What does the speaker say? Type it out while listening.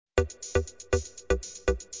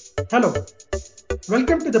Hello,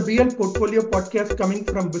 welcome to the BL Portfolio Podcast coming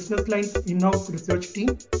from Business Line's in-house research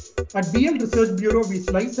team. At BL Research Bureau, we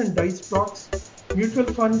slice and dice stocks, mutual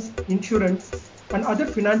funds, insurance, and other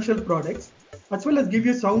financial products, as well as give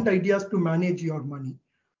you sound ideas to manage your money.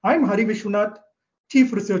 I'm Hari Vishwanath,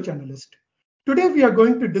 Chief Research Analyst. Today, we are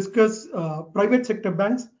going to discuss private sector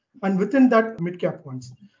banks and within that, mid-cap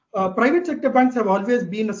ones. Private sector banks have always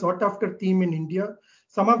been a sought-after theme in India.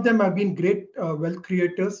 Some of them have been great wealth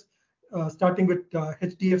creators, starting with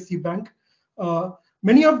HDFC Bank.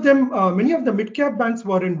 Many of the mid-cap banks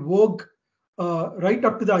were in vogue right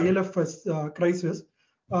up to the IL&FS crisis.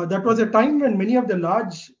 That was a time when many of the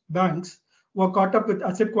large banks were caught up with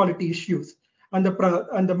asset quality issues, and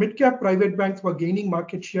the mid-cap private banks were gaining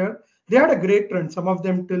market share. They had a great run, some of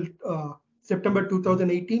them till September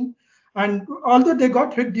 2018. And although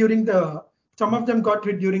some of them got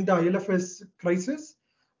hit during the IL&FS crisis,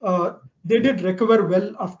 they did recover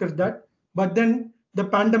well after that. But then the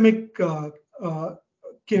pandemic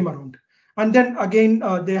came around, and then again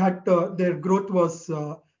their growth was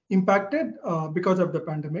impacted because of the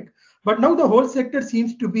pandemic. But now the whole sector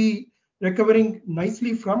seems to be recovering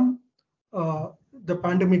nicely from the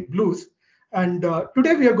pandemic blues. And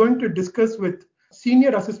today we are going to discuss with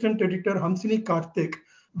Senior Assistant Editor Hamsini Karthik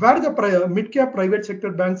where the mid-cap private sector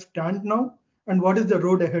banks stand now and what is the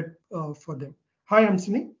road ahead for them. Hi,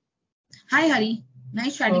 Hamsini. Hi, Hari.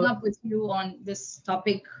 Nice chatting up with you on this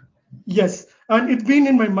topic. Yes, and it's been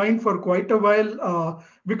in my mind for quite a while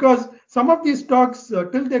because some of these stocks,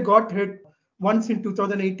 till they got hit once in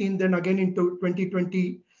 2018, then again into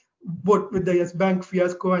 2020, both with the Yes Bank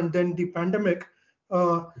fiasco and then the pandemic,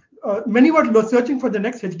 many were searching for the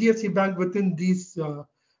next HDFC Bank within these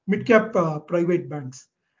mid-cap private banks.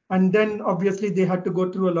 And then obviously they had to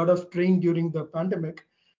go through a lot of strain during the pandemic.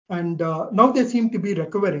 And now they seem to be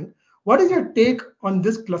recovering. What is your take on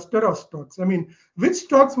this cluster of stocks? I mean, which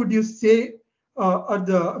stocks would you say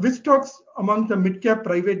which stocks among the mid-cap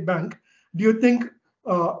private bank do you think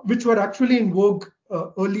which were actually in vogue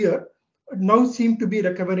earlier now seem to be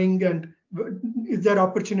recovering, and is there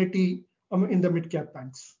opportunity in the mid-cap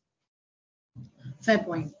banks? Fair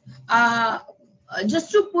point.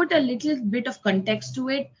 Just to put a little bit of context to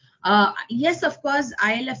it, yes, of course,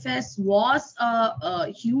 IL&FS was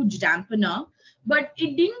a huge dampener, but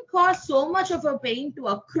it didn't cause so much of a pain to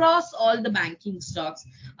across all the banking stocks.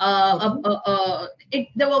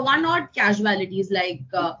 There were one odd casualties like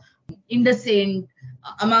IndusInd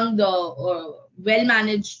among the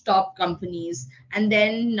well-managed top companies, and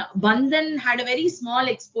then Bandhan had a very small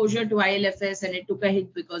exposure to IL&FS and it took a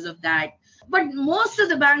hit because of that. But most of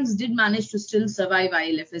the banks did manage to still survive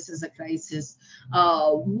IL&FS as a crisis.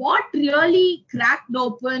 What really cracked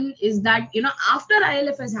open is that, after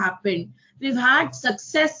IL&FS happened, we've had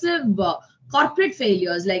successive corporate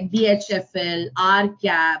failures like DHFL,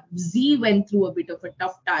 RCap, Z went through a bit of a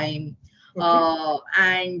tough time.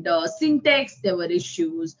 And Syntex, there were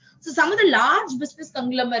issues. So some of the large business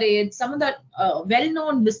conglomerates, some of the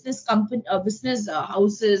well-known business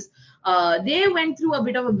houses, they went through a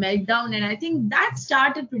bit of a meltdown, and I think that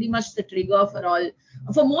started pretty much the trigger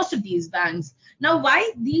for most of these banks. Now,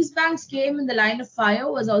 why these banks came in the line of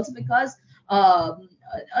fire was also because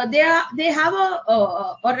they have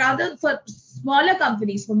or rather for smaller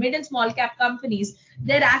companies, for mid and small cap companies,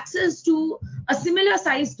 their access to a similar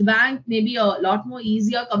sized bank may be a lot more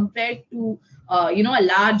easier compared to a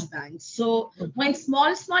large bank. So when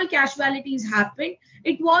small casualties happened,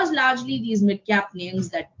 it was largely these mid cap names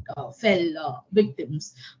that fell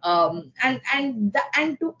victims. And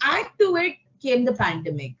to add to it came the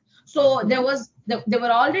pandemic. So they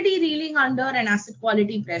were already reeling under an asset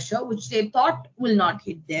quality pressure, which they thought will not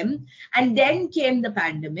hit them. And then came the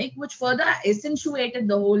pandemic, which further accentuated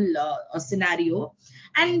the whole scenario.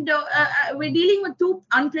 And we're dealing with two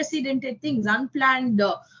unprecedented things, unplanned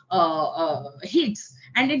hits.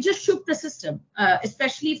 And it just shook the system,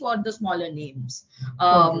 especially for the smaller names.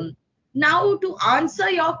 Now, to answer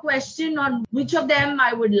your question on which of them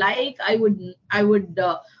I would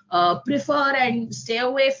prefer and stay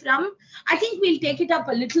away from, I think we'll take it up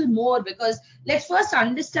a little more, because let's first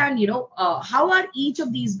understand, how are each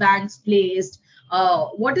of these banks placed?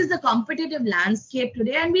 What is the competitive landscape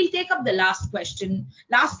today? And we'll take up the last part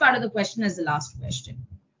of the question as the last question.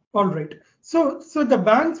 All right. So the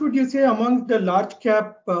banks, would you say amongst the large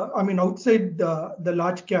cap, outside the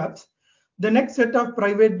large caps, the next set of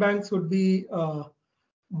private banks would be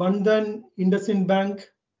Bandhan, IndusInd Bank,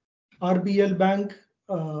 RBL Bank,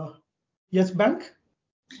 Yes Bank?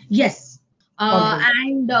 Yes.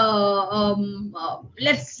 And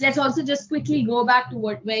let's also just quickly go back to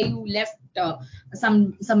where you left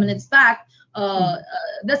some minutes back,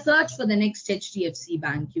 the search for the next HDFC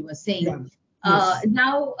Bank, you were saying. Yeah. Yes.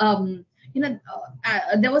 Now,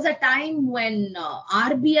 there was a time when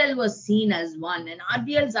RBL was seen as one, and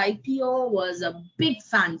RBL's IPO was a big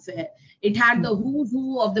fanfare. It had the who's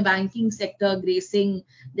who of the banking sector gracing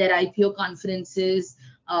their IPO conferences.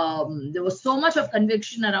 There was so much of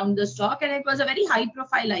conviction around the stock, and it was a very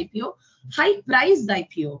high-profile IPO, high-priced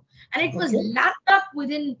IPO, and it was lapped up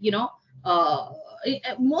within,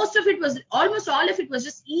 most of it was, almost all of it was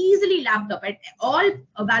just easily lapped up at all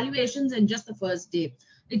valuations in just the first day.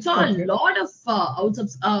 It saw a lot of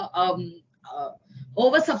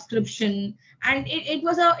oversubscription, and it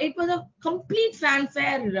was a complete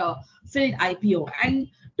fanfare filled IPO. And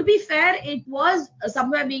to be fair, it was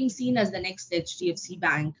somewhere being seen as the next HDFC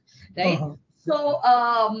Bank, right? So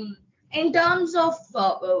in terms of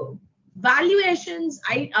valuations,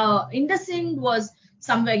 IndusInd was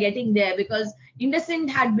somewhere getting there, because IndusInd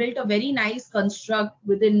had built a very nice construct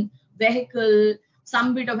within vehicle,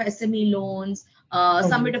 some bit of SME loans,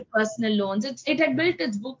 some bit of personal loans. It had built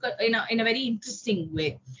its book in a very interesting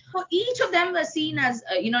way. So each of them were seen as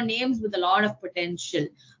names with a lot of potential.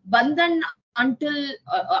 Bandhan, until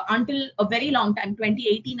a very long time,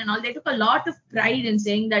 2018 and all, they took a lot of pride in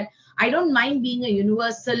saying that I don't mind being a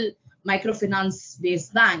universal microfinance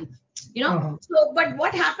based bank. So, but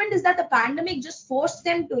what happened is that the pandemic just forced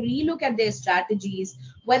them to relook at their strategies,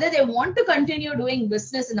 whether they want to continue doing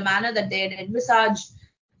business in the manner that they had envisaged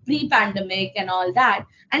pre-pandemic and all that.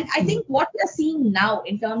 And I think what we're seeing now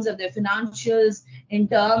in terms of their financials, in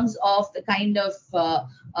terms of the kind of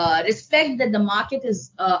respect that the market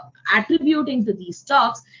is attributing to these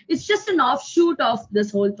stocks, it's just an offshoot of this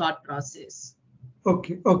whole thought process.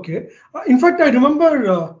 Okay. In fact, I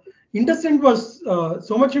remember IndusInd was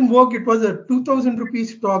so much in vogue. It was a 2,000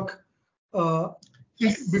 rupees stock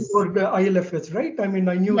before the ILFS, right? I mean,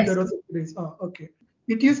 I knew there was a price. Okay.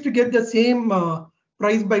 It used to get the same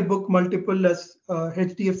price by book multiple as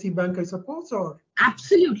HDFC Bank, I suppose, or?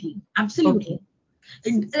 Absolutely. Okay.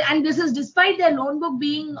 And this is despite their loan book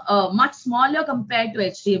being much smaller compared to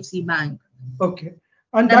HDFC Bank. Okay.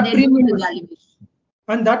 And that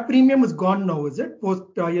premium is gone now, is it?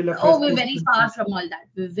 Post ILFS? Oh, we're very far from all that.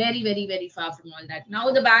 We're very, very, very far from all that.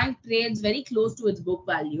 Now the bank trades very close to its book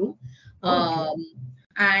value.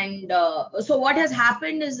 And so what has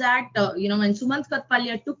happened is that, when Sumant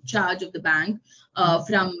Katpalia took charge of the bank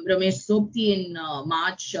from Ramesh Sopti in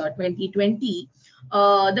March 2020,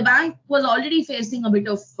 the bank was already facing a bit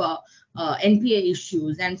of NPA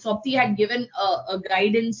issues, and Sopti had given a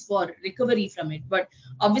guidance for recovery from it. But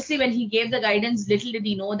obviously, when he gave the guidance, little did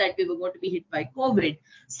he know that we were going to be hit by COVID.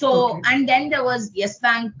 So, and then there was Yes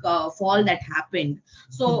Bank fall that happened.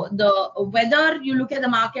 So, whether you look at the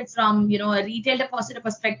market from a retail depositor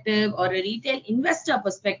perspective or a retail investor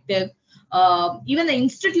perspective, even the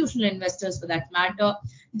institutional investors for that matter,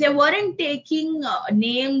 they weren't taking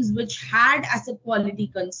names which had asset quality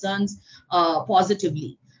concerns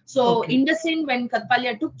positively. So IndusInd, when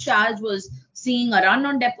Katpalia took charge, was seeing a run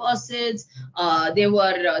on deposits. They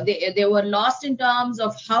were lost in terms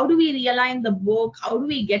of how do we realign the book, how do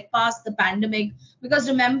we get past the pandemic? Because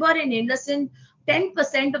remember, in IndusInd,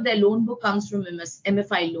 10% of their loan book comes from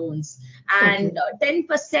MFI loans, and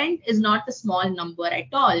 10% is not a small number at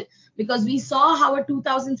all, because we saw how a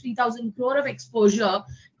 2,000-3,000 crore of exposure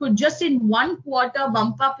could just in one quarter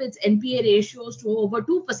bump up its NPA ratios to over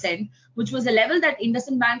 2%, which was a level that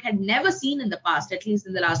IndusInd Bank had never seen in the past, at least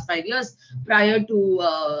in the last 5 years, prior to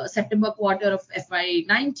September quarter of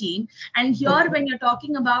FY19. And here, when you're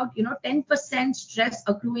talking about 10% stress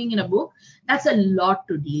accruing in a book, that's a lot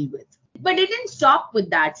to deal with. But it didn't stop with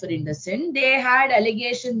that for IndusInd. They had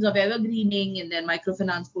allegations of evergreening in their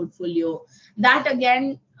microfinance portfolio. That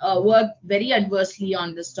again worked very adversely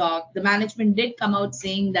on the stock. The management did come out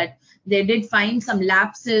saying that they did find some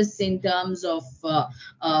lapses in terms of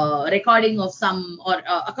recording of some or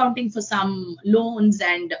accounting for some loans,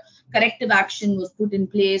 and corrective action was put in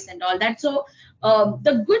place and all that. So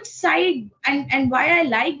the good side and why I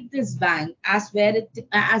like this bank as where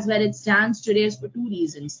it stands today is for two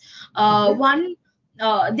reasons. One,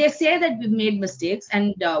 they say that we've made mistakes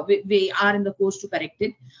and we are in the course to correct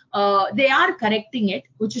it. They are correcting it,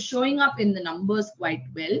 which is showing up in the numbers quite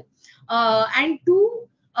well. And two,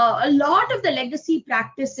 a lot of the legacy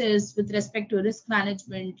practices with respect to risk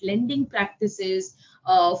management, lending practices,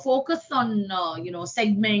 focus on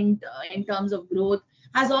segment in terms of growth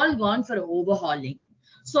has all gone for overhauling.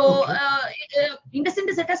 So Okay. IndusInd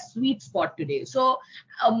is at a sweet spot today. So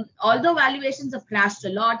although valuations have crashed a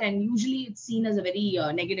lot, and usually it's seen as a very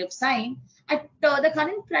negative sign, at the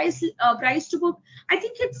current price to book, I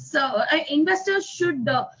think it's investors should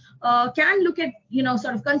can look at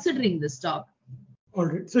sort of considering this stock. All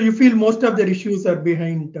right. So you feel most of their issues are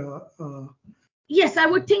behind. Yes, I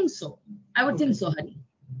would think so. I would think Okay. so, Hari.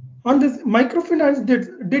 On this microfinance,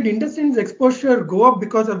 did IndusInd's exposure go up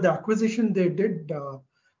because of the acquisition they did?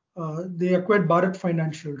 They acquired Bharat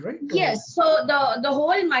Financial, right? Yes, so the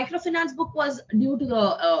whole microfinance book was due to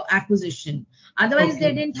the acquisition. Otherwise,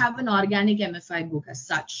 they Okay. didn't have an organic MFI book as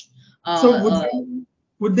such. So Uh, uh,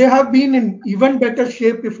 would they have been in even better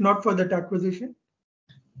shape if not for that acquisition?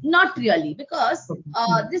 Not really, because Okay.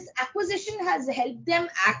 Mhm. this acquisition has helped them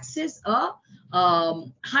access a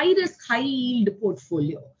high risk, high yield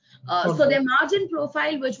portfolio. All So right. their margin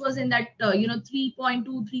profile, which was in that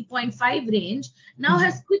 3.2, 3.5 range, now Mhm.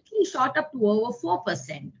 has quickly shot up to over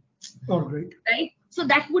 4%. All right. Right? So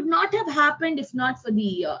that would not have happened if not for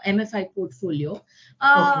the MFI portfolio.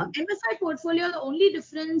 Okay. MFI portfolio, the only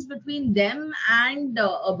difference between them and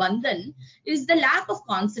Bandhan is the lack of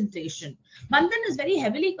concentration. Bandhan is very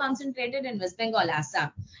heavily concentrated in West Bengal,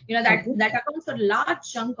 Assam. Okay. That accounts for a large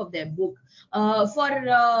chunk of their book. For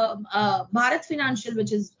Bharat Financial,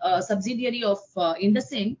 which is a subsidiary of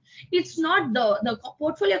IndusInd, it's not the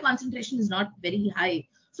portfolio concentration is not very high.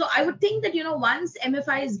 So I would think that once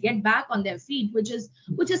MFIs get back on their feet, which is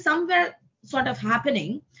somewhere sort of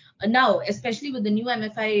happening now, especially with the new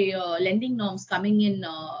MFI lending norms coming in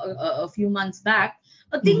a few months back,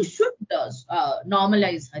 things Mhm. should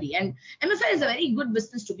normalize, Hari. And MFI is a very good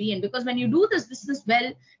business to be in, because when you do this business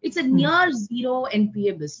well, it's a Mhm. near zero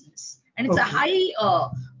NPA business, and it's a Okay. high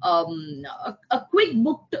a quick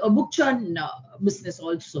book churn business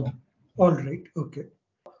also. All right. Okay.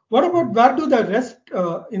 What about where do the rest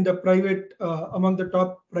in the private among the top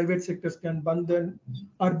private sectors can Bandhan,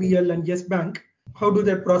 RBL, and Yes Bank? How do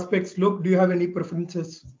their prospects look? Do you have any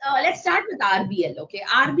preferences? Let's start with RBL. Okay,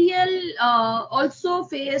 RBL also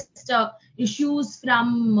faced issues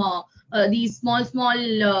from these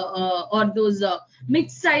or those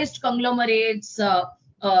mid-sized conglomerates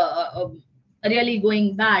really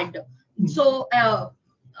going bad. Mhm. So, uh,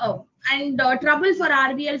 and trouble for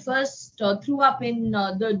RBL first threw up in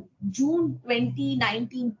the June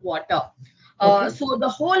 2019 quarter. Okay. So the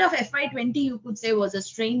whole of FY20, you could say, was a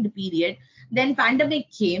strained period. Then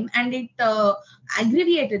pandemic came, and it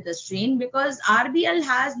aggravated the strain, because RBL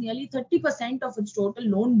has nearly 30% of its total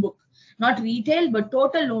loan book, not retail, but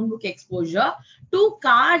total loan book exposure to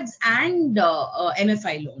cards and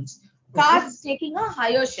MFI loans. Okay. Cards taking a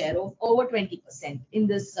higher share of over 20% in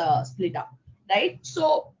this split up, right?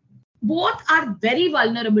 So both are very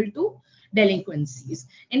vulnerable to delinquencies.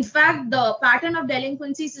 In fact, the pattern of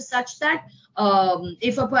delinquencies is such that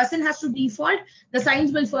if a person has to default, the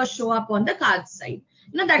signs will first show up on the card side.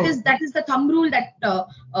 Okay. That is the thumb rule that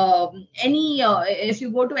any if you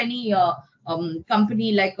go to any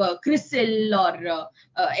company like Crisil or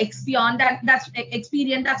Expion, that's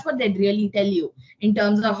Experian, that's what they'd really tell you in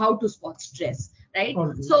terms of how to spot stress, right? All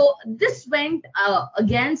right. So this went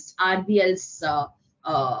against RBL's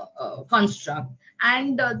construct,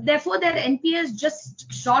 and therefore their NPS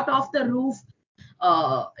just shot off the roof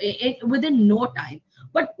within no time.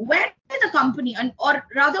 But where did the company, and or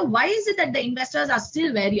rather, why is it that the investors are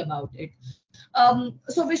still wary about it?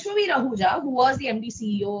 So Vishwavir Ahuja, who was the MD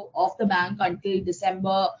CEO of the bank until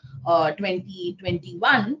December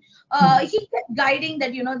 2021, Mhm. he kept guiding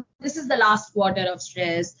that this is the last quarter of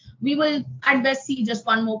stress. We will at best see just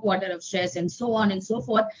one more quarter of stress, and so on and so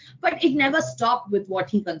forth. But it never stopped with what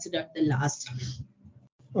he considered the last.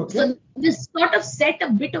 Okay. So this sort of set a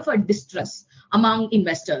bit of a distress among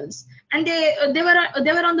investors, and they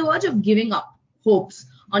were on the verge of giving up hopes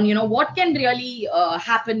on what can really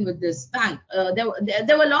happen with this bank.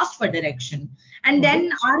 They were lost for direction, and All right.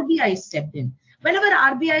 then RBI stepped in. Whenever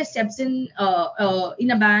RBI steps in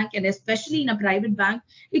a bank, and especially in a private bank,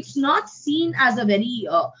 it's not seen as a very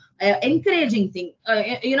encouraging thing.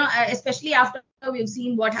 Especially after we've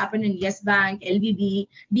seen what happened in Yes Bank, LVB,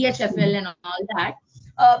 DHFL, Mhm. and all that.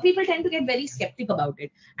 People tend to get very skeptic about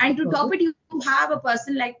it. And to Okay. top it, you have a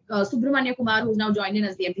person like Subramanya Kumar, who's now joined in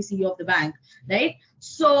as the MD CEO of the bank, right?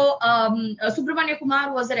 So Subramanya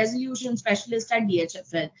Kumar was a resolution specialist at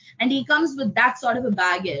DHFL, and he comes with that sort of a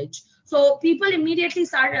baggage. So people immediately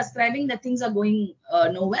started ascribing that things are going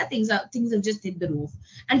nowhere. Things have just hit the roof,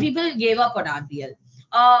 and people gave up on RBL.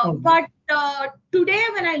 All right. But today,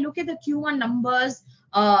 when I look at the Q1 numbers,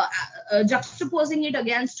 juxtaposing it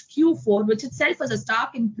against Q4, which itself was a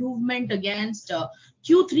stark improvement against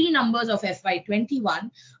Q3 numbers of FY21,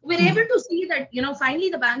 we're able to see that, finally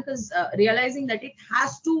the bank is realizing that it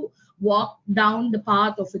has to walk down the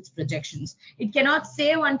path of its projections. It cannot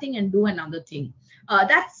say one thing and do another thing.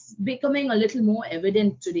 That's becoming a little more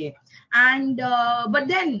evident today. And but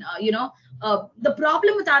then, the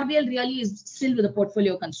problem with RBL really is still with the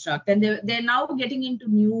portfolio construct, and they're now getting into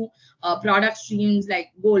new product streams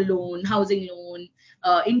like gold loan, housing loan,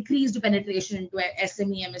 increased penetration into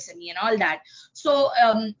SME, MSME, and all that. So,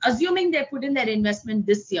 assuming they put in their investment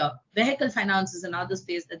this year, vehicle finance is another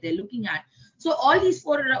space that they're looking at. So, all these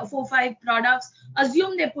four, 5 products,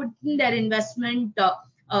 assume they put in their investment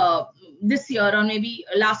this year or maybe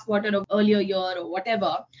last quarter or earlier year or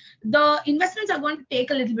whatever. The investments are going to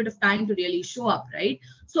take a little bit of time to really show up, right?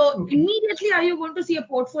 So, immediately, are you going to see a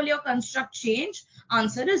portfolio construct change?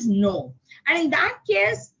 Answer is no. And in that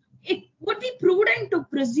case, it would be prudent to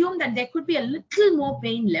presume that there could be a little more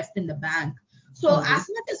pain left in the bank. So as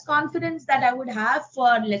much as confidence that I would have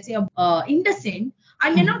for, let's say, IndusInd, I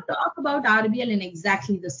may not talk about RBL in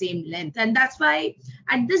exactly the same length. And that's why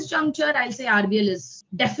at this juncture, I'll say RBL is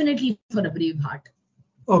definitely for a brave heart.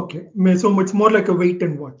 Okay. So it's more like a wait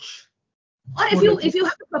and watch. Or if you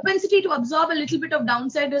have the propensity to absorb a little bit of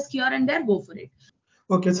downside risk here and there, go for it.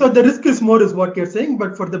 Okay. So the risk is more is what you're saying,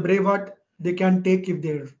 but for the brave heart, they can take if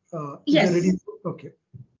they're ready. Okay.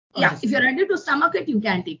 Yeah, if you're ready to stomach it, you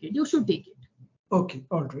can take it. You should take it. Okay,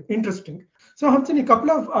 all right. Interesting. So, Hamsini, a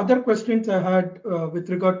couple of other questions I had with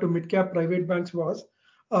regard to mid-cap private banks was,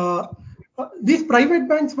 these private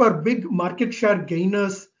banks were big market share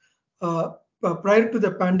gainers prior to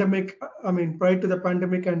the pandemic. Prior to the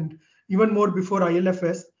pandemic and even more before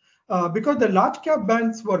ILFS, because the large cap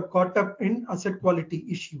banks were caught up in asset quality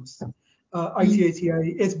issues.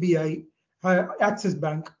 ICICI, SBI, Axis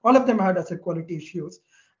Bank, all of them had asset quality issues.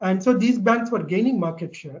 And so these banks were gaining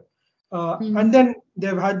market share. And then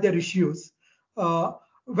they've had their issues. Where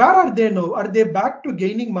are they now? Are they back to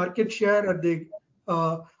gaining market share?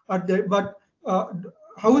 How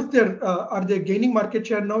is their? Are they gaining market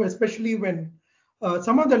share now? Especially when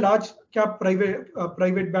some of the large cap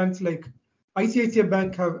private banks like ICICI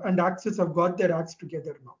Bank and Axis have got their acts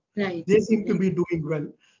together now. Right. They seem to be doing well.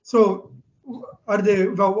 So are they?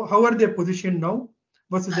 How are they positioned now?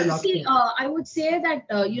 I would say that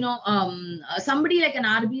somebody like an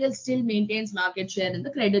RBL still maintains market share in the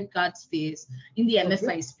credit card space, in the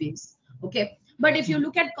MFI space. Okay, but if you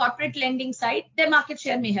look at corporate lending side, their market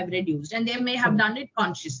share may have reduced, and they may have done it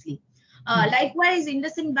consciously. Likewise,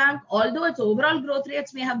 IndusInd Bank, although its overall growth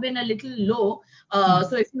rates may have been a little low,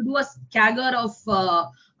 so if you do a CAGR of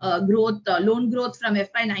loan growth from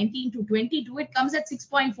FY19 to 22, it comes at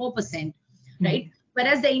 6.4%, right?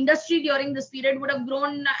 Whereas the industry during this period would have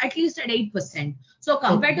grown at least at 8%. So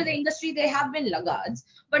compared to the industry, they have been laggards.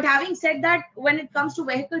 But having said that, when it comes to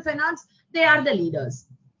vehicle finance, they are the leaders.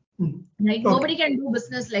 Right? Nobody can do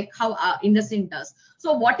business like how IndusInd does.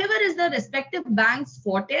 So whatever is the respective bank's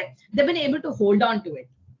forte, they've been able to hold on to it.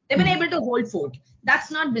 They've been able to hold fort. That's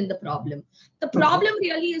not been the problem. The problem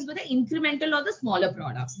really is with the incremental or the smaller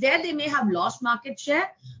products. There they may have lost market share,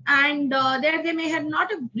 and there they may have not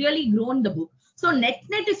have really grown the book. So net,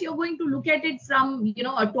 if you're going to look at it from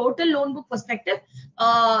a total loan book perspective,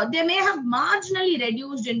 they may have marginally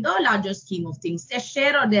reduced in the larger scheme of things. Their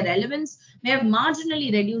share or their relevance may have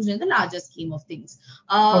marginally reduced in the larger scheme of things.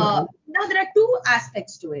 Now there are two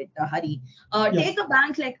aspects to it, Hari. Take a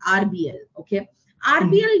bank like RBL. Okay,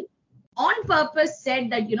 RBL on purpose said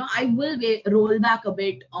that I will roll back a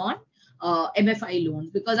bit on MFI loans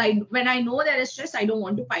because when I know there is stress, I don't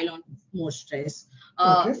want to pile on more stress.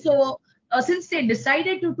 So since they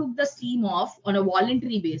decided to took the scheme off on a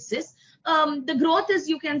voluntary basis, the growth is,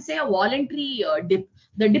 you can say, a voluntary dip.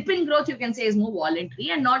 The dip in growth, you can say, is more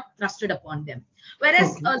voluntary and not thrusted upon them.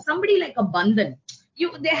 Whereas somebody like a Bandhan,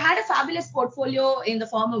 they had a fabulous portfolio in the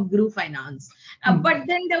form of Guru Finance. But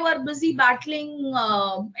then they were busy battling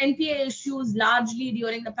NPA issues largely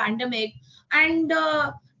during the pandemic. And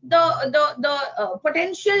the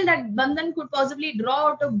potential that Bandhan could possibly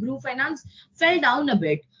draw out of Guru Finance fell down a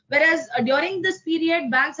bit. Whereas during this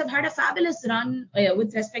period, banks have had a fabulous run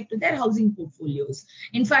with respect to their housing portfolios.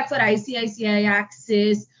 In fact, for ICICI,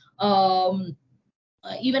 Axis,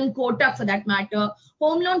 even Kotak for that matter,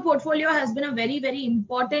 home loan portfolio has been a very, very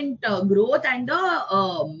important growth and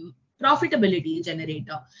profitability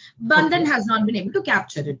generator. Bandhan has not been able to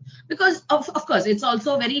capture it because of course it's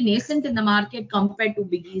also very nascent in the market compared to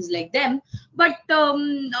biggies like them, but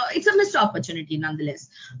it's a missed opportunity nonetheless.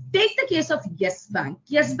 Take the case of Yes Bank.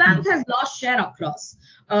 Yes Bank has lost share across.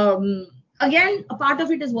 Again, a part of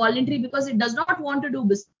it is voluntary because it does not want to do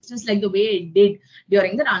business like the way it did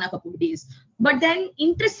during the Rana Kapoor days. But then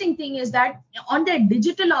interesting thing is that on their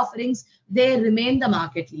digital offerings, they remain the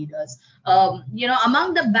market leaders.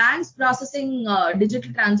 Among the banks processing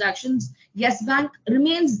digital transactions, Yes Bank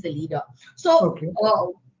remains the leader. So Okay.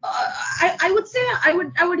 I would say I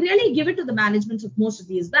would really give it to the management of most of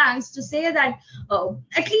these banks to say that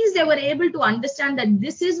at least they were able to understand that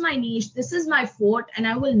this is my niche, this is my fort, and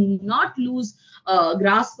I will not lose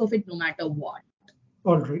grasp of it no matter what.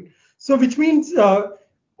 All right. So which means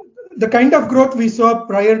the kind of growth we saw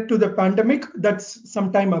prior to the pandemic, that's some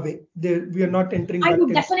time away. We are not entering I that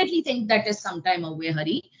would territory. definitely think that is some time away,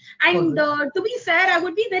 Hari. All And right. to be fair, I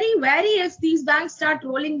would be very wary if these banks start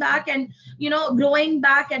rolling back and growing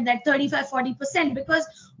back at that 35-40%, because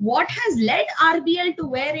what has led RBL to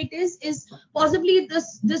where it is possibly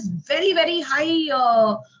this very very high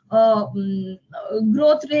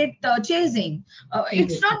growth rate chasing. It's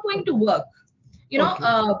Interesting. not going to work.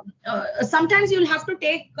 Okay. Sometimes you'll have to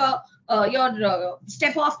take your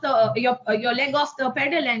step off the your leg off the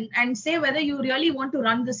pedal and say whether you really want to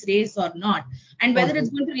run this race or not, and All whether it's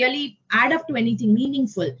right. going to really add up to anything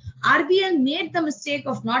meaningful. RBL made the mistake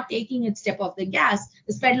of not taking its step off the gas,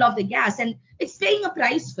 its pedal off the gas, and it's paying a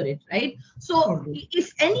price for it, right? All So right.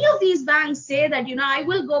 if any of these banks say that I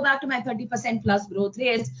will go back to my 30% plus growth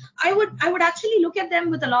rates, I would actually look at them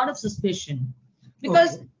with a lot of suspicion,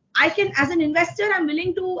 because Okay. I can, as an investor, I'm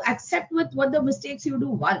willing to accept with what the mistakes you do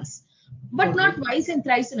once, All but right. not twice and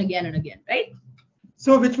thrice and again, right?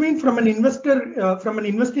 So which means from an investor, from an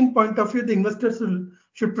investing point of view, the investors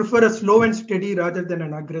should prefer a slow and steady rather than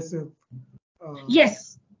an aggressive. Uh,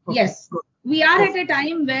 Yes, okay. yes. Good. We are at Okay. a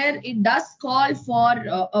time where it does call for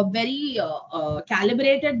a very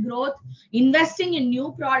calibrated growth, investing in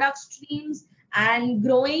new product streams, and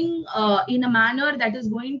growing in a manner that is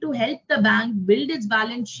going to help the bank build its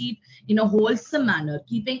balance sheet in a wholesome manner,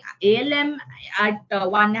 keeping ALM at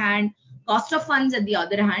one hand, cost of funds at the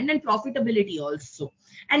other hand, and profitability also.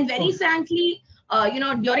 And very All frankly,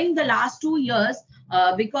 during the last 2 years,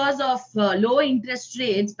 because of low interest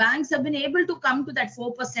rates, banks have been able to come to that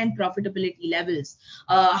 4% profitability levels.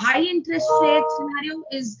 High interest rate scenario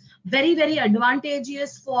is very, very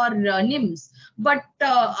advantageous for NIMs. But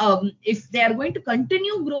if they are going to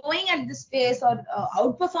continue growing at this pace or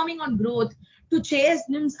outperforming on growth to chase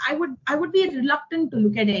NIMs, I would be reluctant to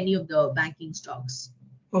look at any of the banking stocks.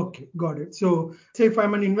 okay. Got it. So say if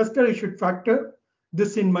I'm an investor, I should factor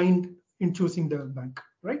this in mind in choosing the bank,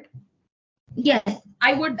 right? Yes,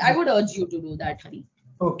 I would urge you to do that, Hari.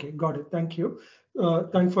 Okay, got it. Thank you.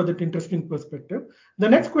 Thanks for that interesting perspective. The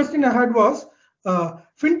next question I had was,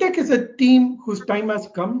 fintech is a team whose time has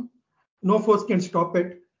come. No force can stop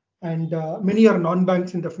it, and many are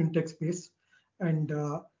non-banks in the fintech space. And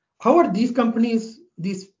how are these companies,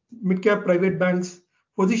 these mid-cap private banks,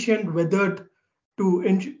 positioned, weathered to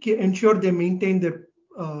ensure they maintain their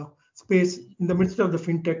space in the midst of the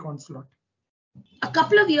fintech onslaught? A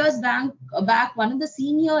couple of years back, one of the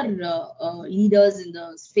senior leaders in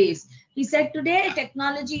the space, he said, today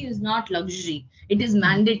technology is not luxury, it is Mhm.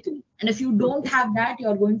 mandatory. And if you don't have that,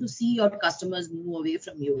 you're going to see your customers move away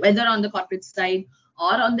from you, whether on the corporate side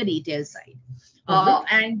or on the retail side. All right.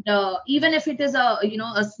 And even if it is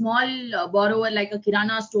a small borrower like a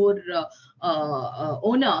kirana store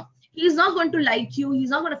owner, he's not going to like you. He's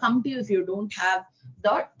not going to come to you if you don't have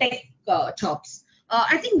the tech chops.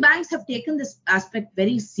 I think banks have taken this aspect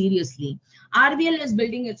very seriously. RBL is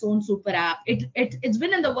building its own super app. It's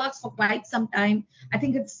been in the works for quite some time. I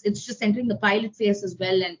think it's just entering the pilot phase as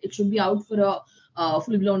well, and it should be out for a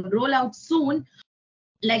full blown rollout soon.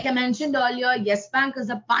 Like I mentioned earlier, Yes Bank is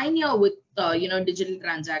a pioneer with digital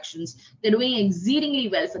transactions. They're doing exceedingly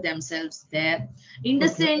well for themselves there. Okay.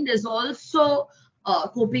 IndusInd is also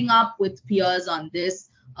coping up with peers on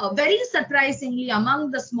this. Very surprisingly,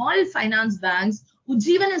 among the small finance banks,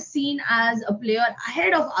 Ujjivan is seen as a player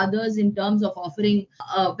ahead of others in terms of offering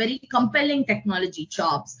very compelling technology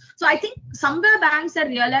chops. So I think somewhere banks are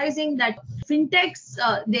realizing that fintechs,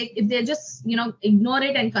 if they just ignore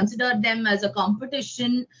it and consider them as a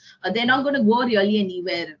competition, they're not going to go really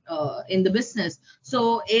anywhere in the business.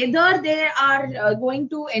 So either they are going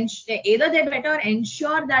to either they better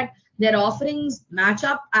ensure that their offerings match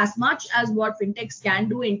up as much as what fintechs can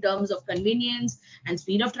do in terms of convenience and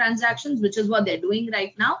speed of transactions, which is what they're doing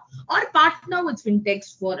right now, or partner with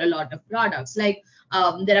fintechs for a lot of products. Like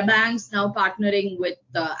there are banks now partnering with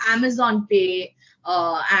Amazon Pay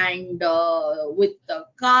and with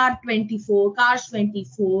Cars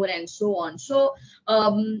 24, and so on. So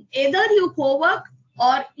either you co-work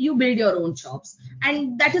or you build your own shops.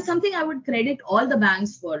 And that is something I would credit all the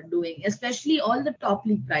banks for doing, especially all the top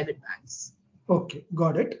league private banks. Okay,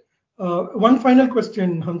 got it. One final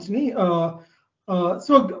question, Hansini.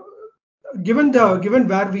 So given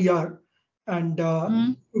where we are and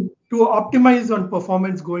Mm, to optimize on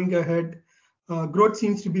performance going ahead, growth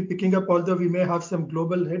seems to be picking up. Although we may have some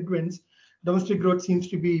global headwinds, domestic growth seems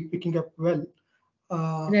to be picking up well.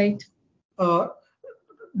 Uh, right. uh,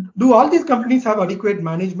 do all these companies have adequate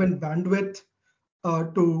management bandwidth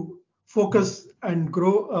to focus and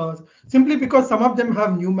grow? Simply because some of them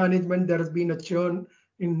have new management, there has been a churn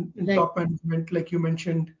in Right. top management, like you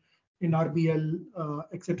mentioned, in RBL,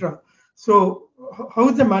 etc. So, how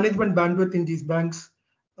is the management bandwidth in these banks,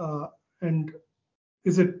 uh, and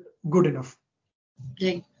is it good enough?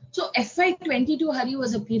 Right. So FY22, Hari,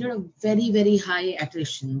 was a period of very, very high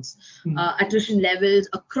Hmm. attrition levels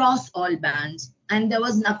across all bands. And there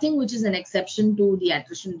was nothing which is an exception to the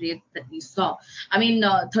attrition rate that we saw. I mean,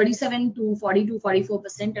 37 to 42,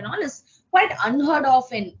 44% and all is quite unheard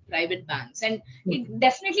of in private banks. And Okay. it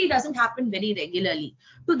definitely doesn't happen very regularly.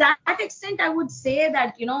 To that extent, I would say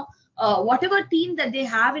that, whatever team that they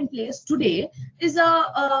have in place today is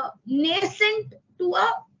a nascent to a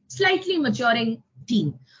slightly maturing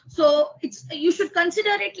team. So it's you should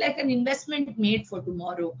consider it like an investment made for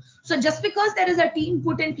tomorrow. So just because there is a team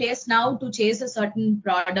put in place now to chase a certain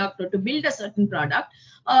product or to build a certain product,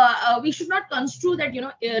 we should not construe that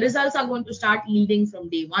results are going to start yielding from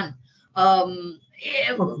day one.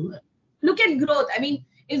 Okay. Look at growth. I mean,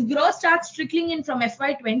 if growth starts trickling in from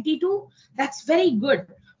FY22, that's very good.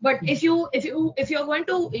 But Hmm. if you're going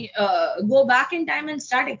to go back in time and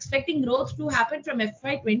start expecting growth to happen from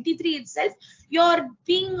FY23 itself, you're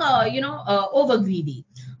being over greedy.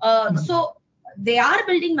 Hmm. So they are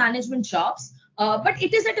building management shops, but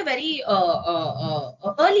it is at a very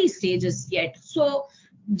early stages yet. So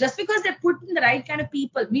just because they put in the right kind of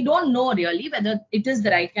people, we don't know really whether it is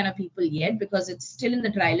the right kind of people yet because it's still in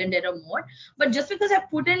the trial and error mode. But just because I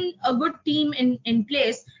put in a good team in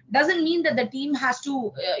place doesn't mean that the team has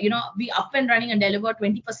to be up and running and deliver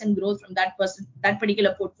 20% growth from that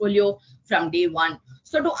particular portfolio from day one.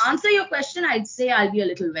 So to answer your question, I'd say I'll be a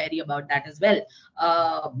little wary about that as well.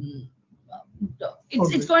 um, All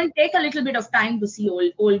it's right. going to take a little bit of time to see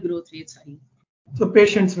all growth rates, Hari. So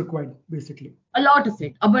patience required, basically. A lot of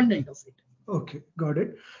it, abundant of it. Okay, got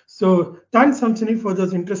it. So thanks, Samsini, for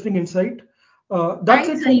this interesting insight. That's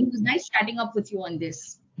it Thanks, Hari. It from was nice chatting up with you on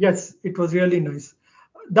this. Yes, it was really nice.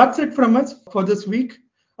 That's it from us for this week.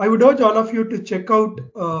 I would urge all of you to check out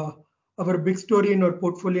our big story in our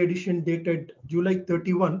portfolio edition dated July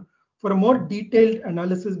 31 for a more detailed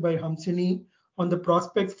analysis by Hamsini on the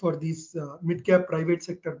prospects for these mid-cap private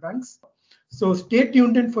sector banks. So stay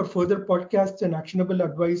tuned in for further podcasts and actionable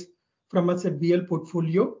advice from us at BL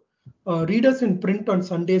Portfolio. Read us in print on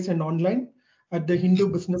Sundays and online at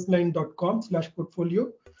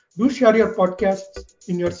thehindubusinessline.com/portfolio. Do share your podcasts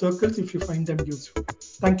in your circles if you find them useful.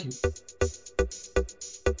 Thank you.